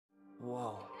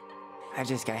I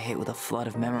just got hit with a flood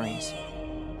of memories.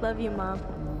 Love you, Mom.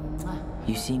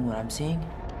 You seeing what I'm seeing?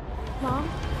 Mom?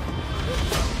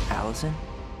 Allison?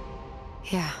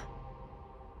 Yeah.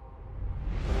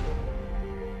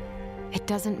 It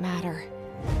doesn't matter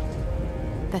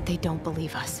that they don't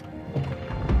believe us.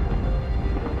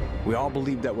 We all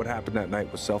believed that what happened that night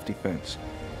was self-defense.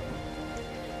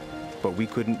 But we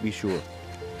couldn't be sure.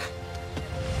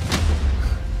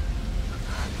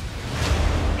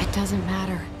 It doesn't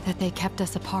matter that they kept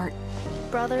us apart.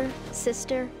 Brother,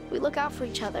 sister, we look out for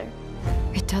each other.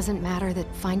 It doesn't matter that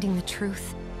finding the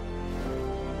truth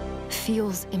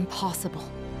feels impossible.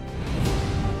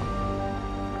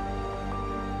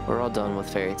 We're all done with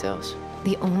fairy tales.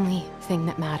 The only thing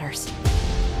that matters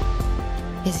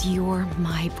is you're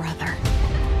my brother.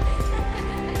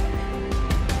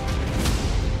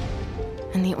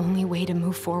 And the only way to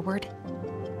move forward,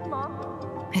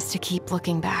 Mom, is to keep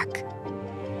looking back.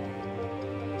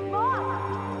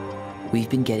 We've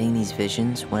been getting these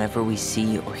visions whenever we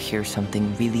see or hear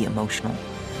something really emotional.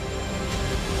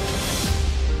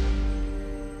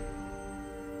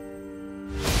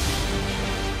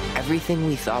 Everything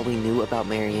we thought we knew about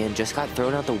Marianne just got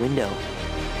thrown out the window.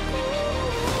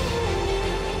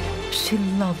 She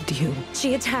loved you.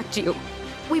 She attacked you.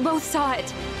 We both saw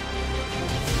it.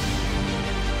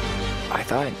 I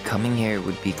thought coming here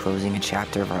would be closing a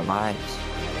chapter of our lives.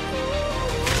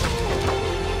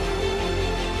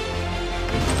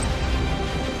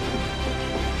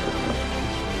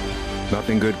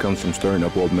 Nothing good comes from stirring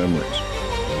up old memories.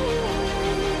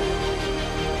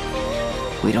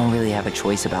 We don't really have a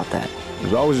choice about that.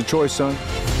 There's always a choice, son.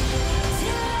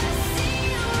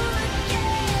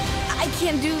 I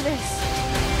can't do this.